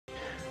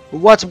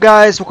What's up,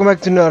 guys? Welcome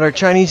back to another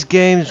Chinese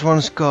game. This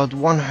one's called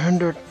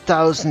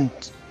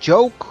 100,000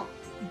 joke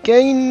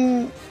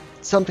game,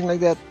 something like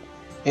that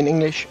in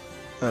English.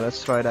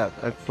 Let's try it out.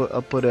 I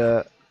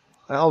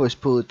always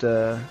put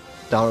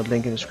download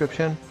link in the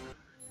description.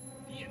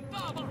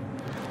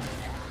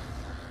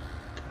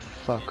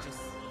 Fuck.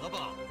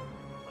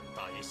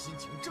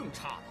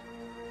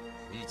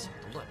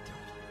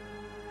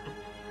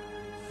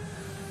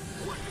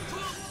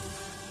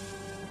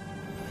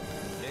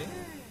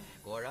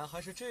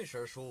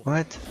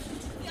 What?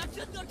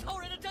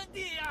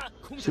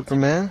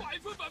 Superman?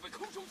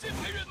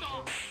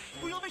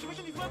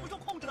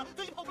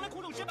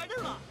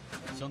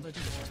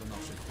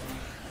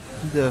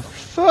 The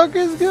fuck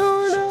is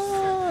going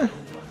on?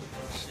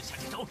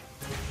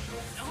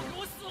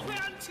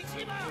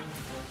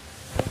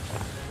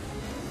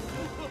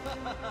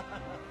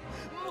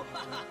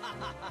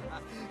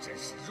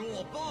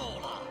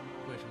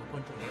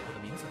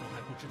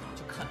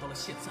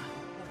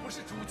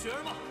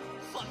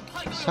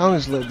 Sound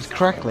is a little bit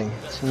crackling.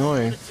 It's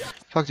annoying.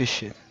 Fuck this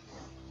shit.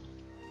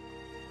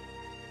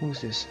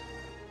 Who's this?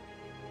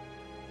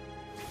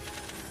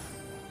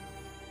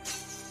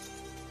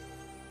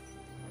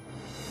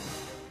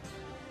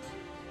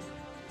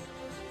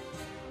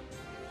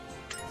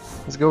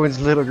 Let's go with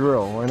this little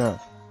girl. Why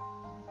not?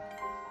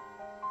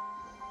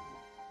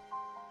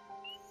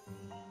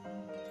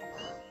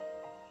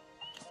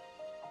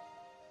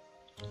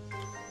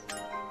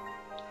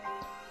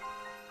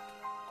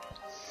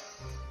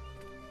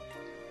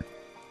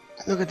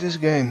 Look at this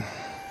game.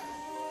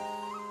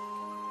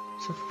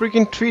 It's a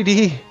freaking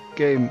 3D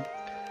game.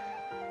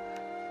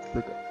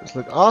 It's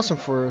look awesome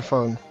for a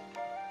phone.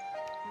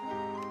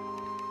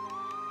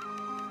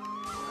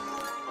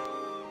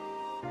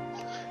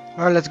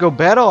 Alright, let's go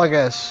battle, I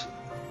guess.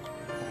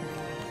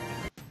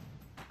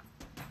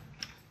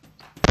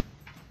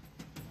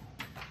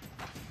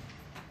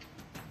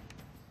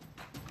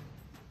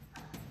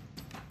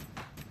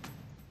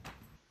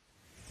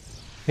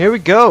 Here we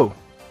go.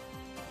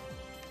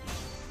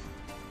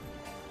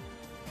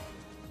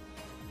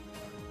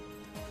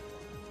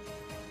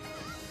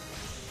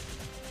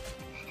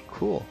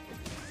 Cool.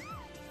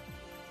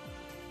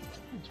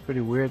 It's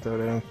pretty weird though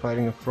that I'm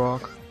fighting a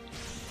frog.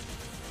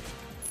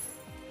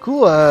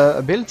 Cool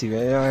ability.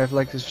 I have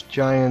like this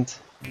giant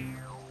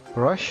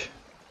brush.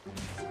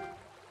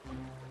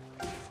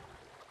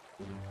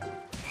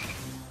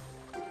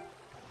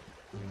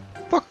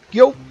 Fuck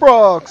yo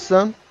frog,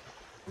 son.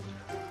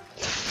 What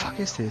the fuck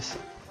is this?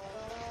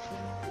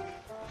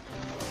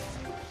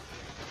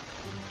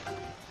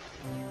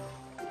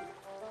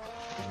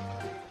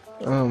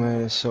 Oh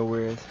man, it's so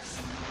weird.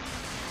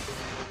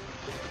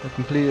 I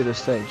completed a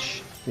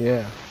stage.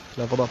 Yeah,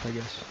 leveled up, I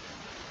guess.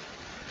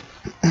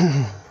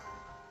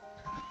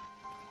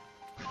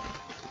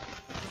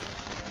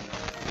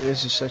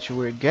 This is such a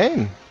weird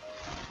game.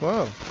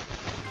 Wow.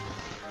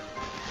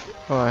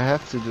 Oh, I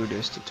have to do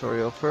this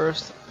tutorial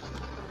first.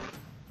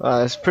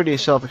 It's pretty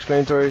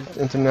self-explanatory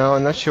until now.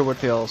 I'm not sure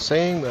what they're all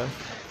saying, but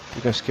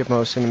you can skip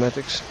most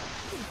cinematics.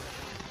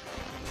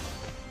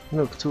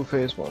 Look,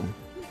 two-phase one.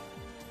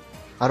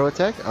 Auto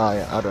attack? Ah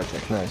yeah, auto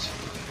attack, nice.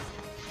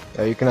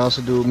 You can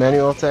also do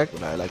manual attack,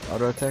 but I like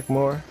auto attack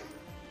more.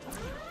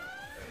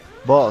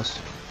 Boss.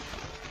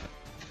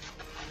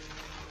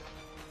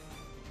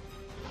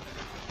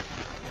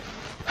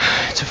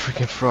 It's a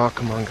freaking frog,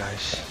 come on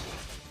guys.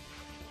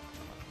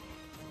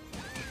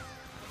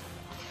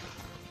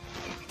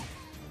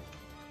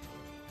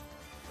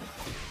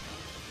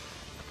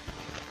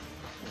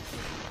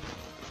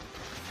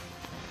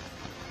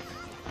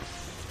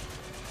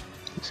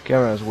 This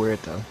camera is weird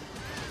though.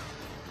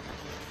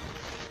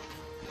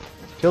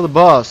 Kill the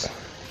boss.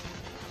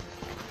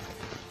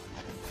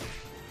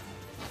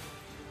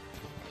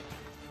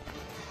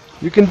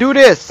 You can do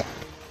this,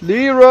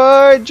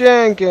 Leroy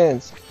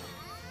Jenkins.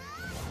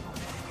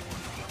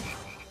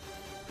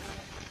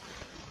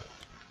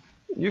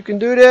 You can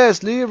do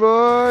this,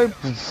 Leroy.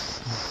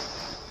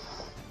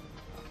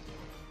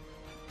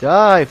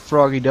 Die,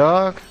 froggy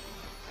dog.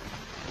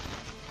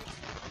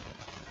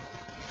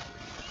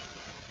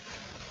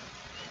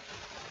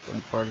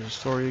 One part of the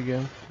story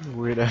again.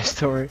 Weird ass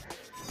story.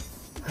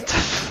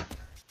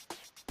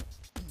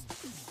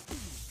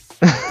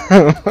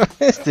 What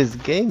is this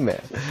game,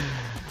 man?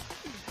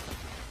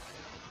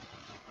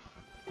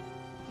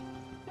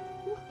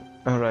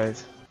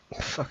 Alright.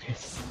 Fuck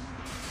it.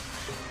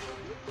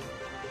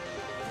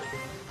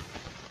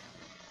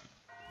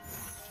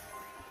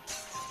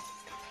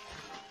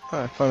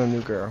 I found a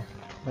new girl.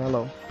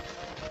 Hello.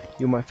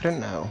 You my friend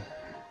now.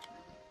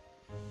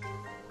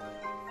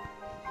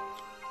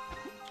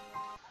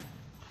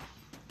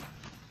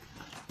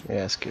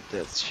 Yeah, skip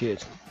that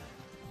shit.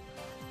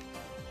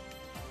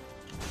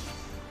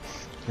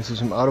 Let's do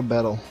some auto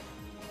battle.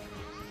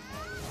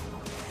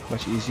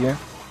 Much easier.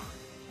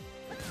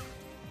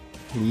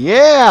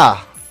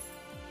 Yeah!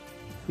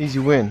 Easy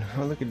win.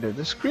 Oh, look at that.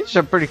 The screens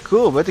are pretty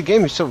cool, but the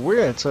game is so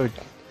weird. So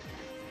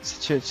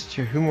such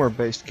a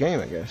humor-based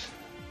game, I guess.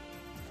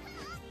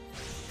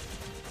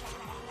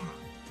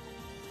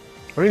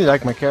 I really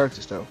like my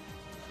characters though.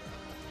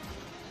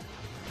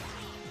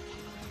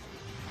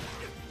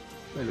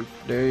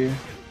 They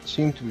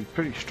seem to be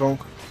pretty strong.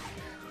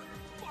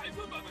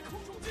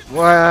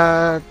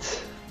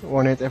 What?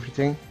 One hit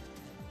everything.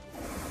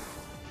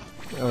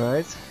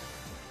 Alright.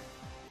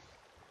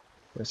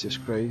 That's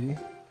just crazy.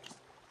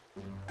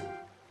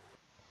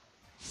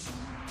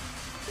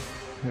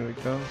 Here we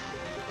go.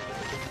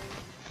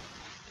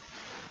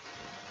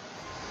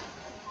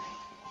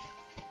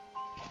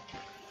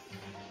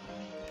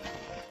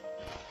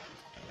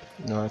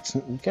 No, it's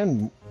you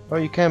can. Oh,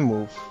 you can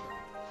move.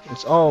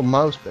 It's all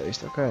mouse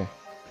based. Okay.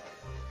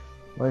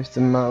 Why is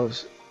the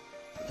mouse?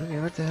 Hey,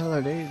 what the hell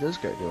are they? Those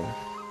guys doing?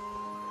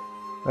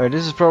 Alright,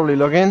 this is probably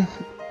login.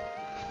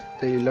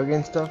 The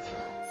login stuff.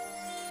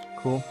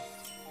 Cool.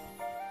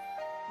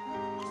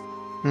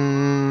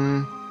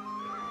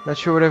 Not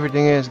sure what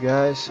everything is,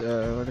 guys.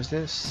 What is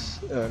this?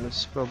 This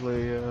is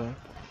probably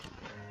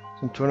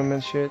some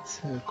tournament shit.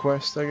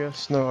 Quest, I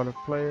guess. No other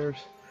players.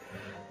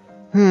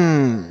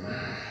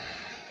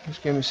 This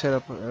game is set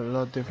up a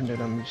lot different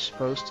than I'm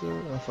supposed to.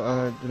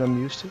 Than I'm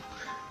used to.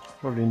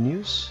 Probably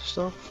news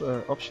stuff,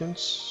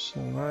 options.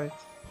 Alright.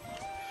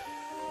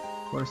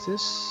 What is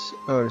this?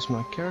 Oh, it's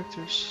my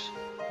characters.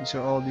 These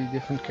are all the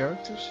different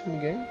characters in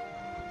the game.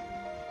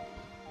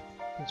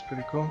 That's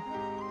pretty cool.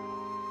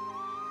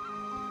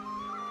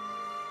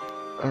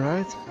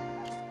 Alright.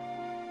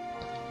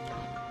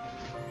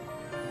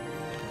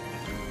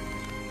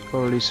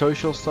 Probably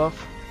social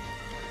stuff.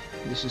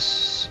 This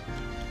is...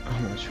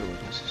 I'm not sure what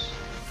this is.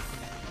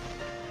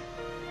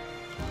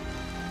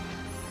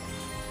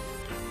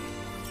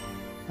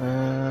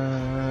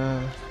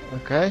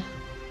 Okay.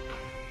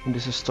 And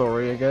this is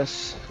story, I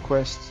guess.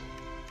 Quest.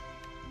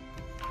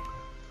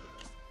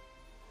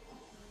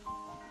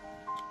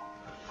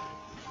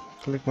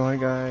 Click my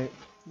guy.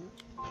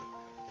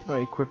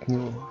 Oh, equip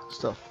new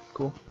stuff.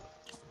 Cool.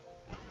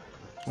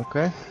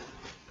 Okay.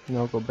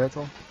 Now go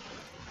battle.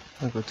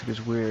 I'll go to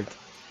this weird.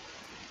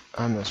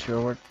 I'm not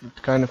sure what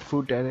kind of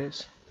food that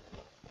is.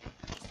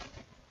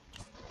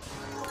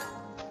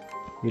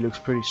 He looks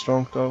pretty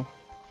strong though.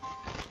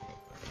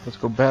 Let's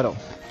go battle.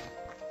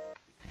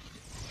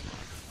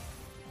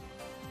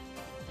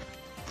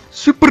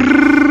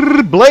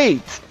 Super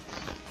Blade!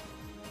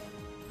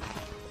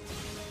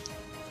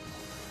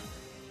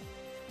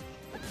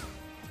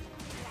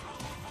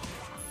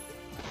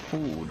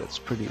 Ooh, that's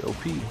pretty OP.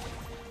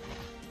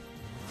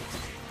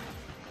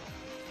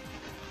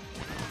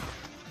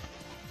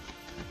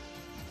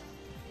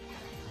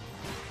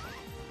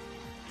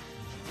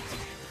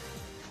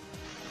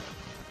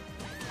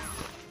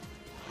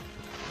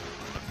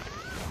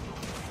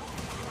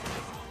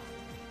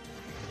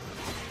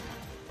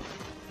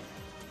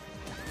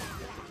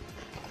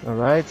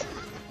 Alright.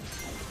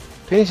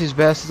 Finish these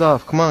bastards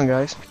off. Come on,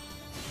 guys.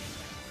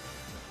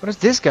 What is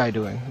this guy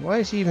doing? Why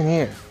is he even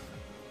here?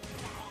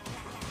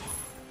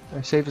 Can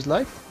I save his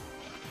life?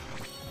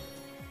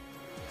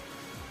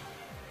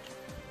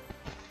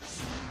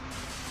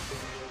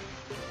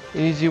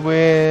 Easy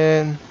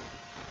win.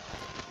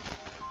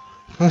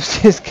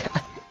 Who's this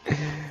guy?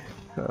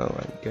 Oh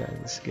my god,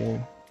 this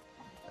game.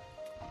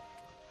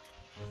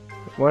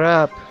 What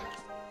up?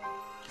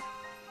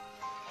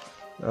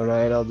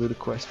 Alright, I'll do the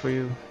quest for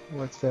you.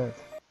 What's that?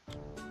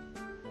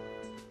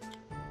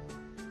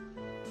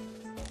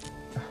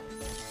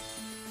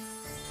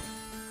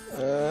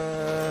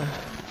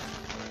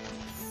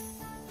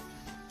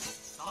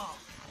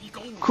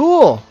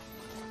 Cool!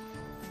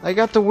 I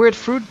got the weird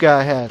fruit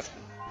guy hat.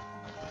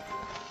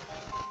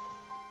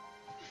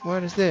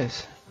 What is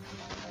this?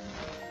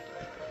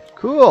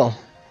 Cool!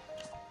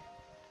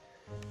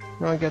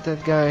 Now I got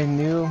that guy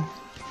new.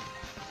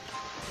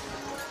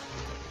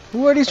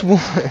 Who are these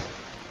women?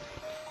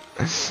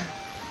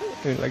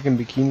 Like in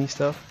bikini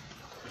stuff.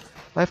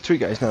 I have 3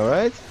 guys now,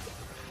 right?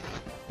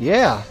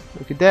 Yeah,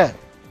 look at that.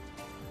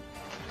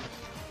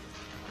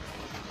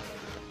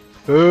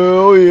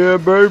 Oh yeah,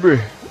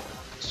 baby.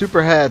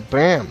 Super hat,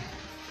 bam.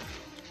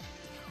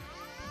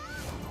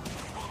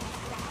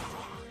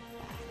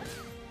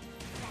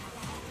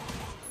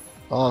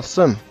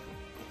 Awesome.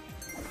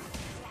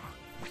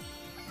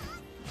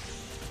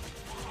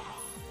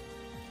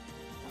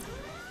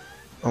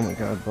 Oh my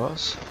god,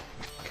 boss.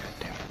 God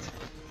damn it.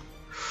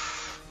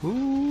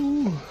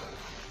 Ooh.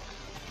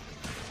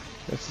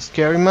 That's a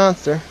scary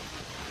monster.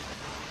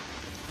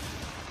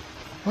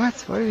 What?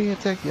 Why did he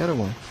attack the other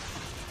one?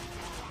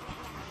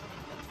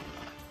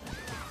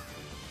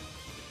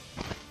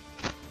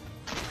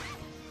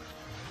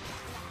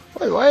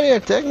 Why are they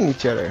attacking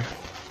each other?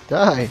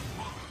 Die.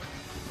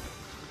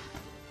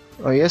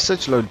 Oh, he has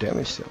such low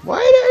damage still. Why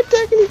are they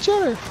attacking each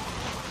other?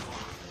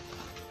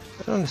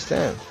 I don't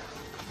understand.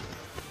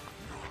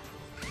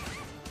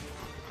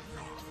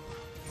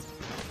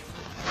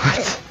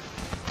 What?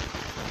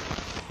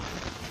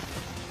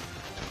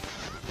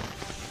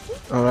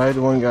 Alright,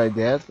 one guy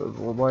dead, but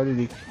why did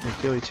they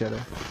kill each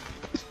other?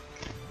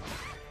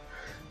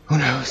 Who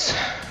knows?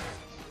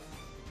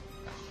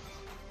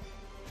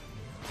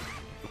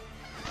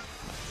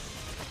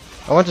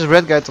 I want this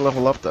red guy to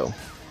level up though.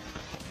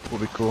 will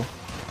be cool.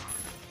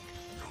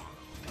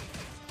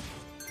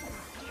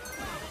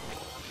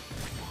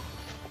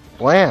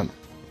 Wham!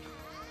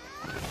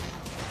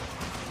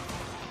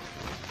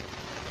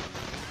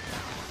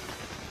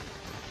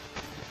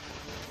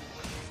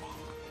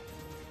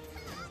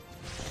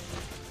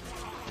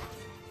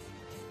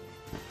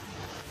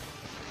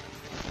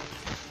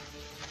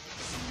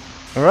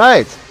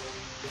 Alright!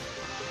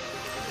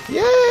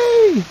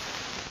 Yay!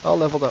 All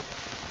leveled up.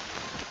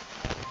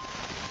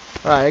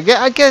 Alright,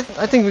 I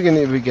think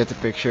we get the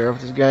picture of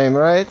this game,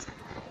 right?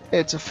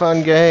 It's a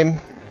fun game.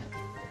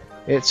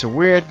 It's a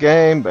weird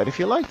game, but if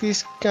you like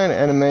these kind of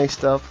anime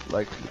stuff,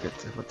 like, look at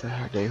what the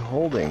heck are they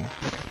holding?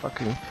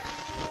 Like a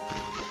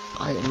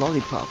fucking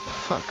lollipop.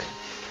 Fuck.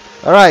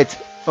 Alright,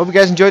 hope you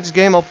guys enjoyed this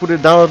game. I'll put a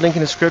download link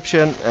in the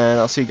description, and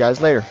I'll see you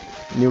guys later.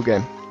 New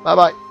game. Bye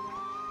bye.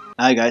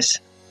 Hi guys,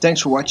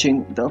 thanks for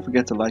watching. Don't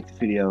forget to like the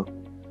video.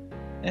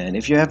 And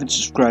if you haven't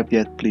subscribed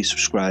yet, please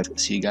subscribe.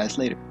 See you guys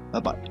later.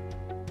 Bye bye.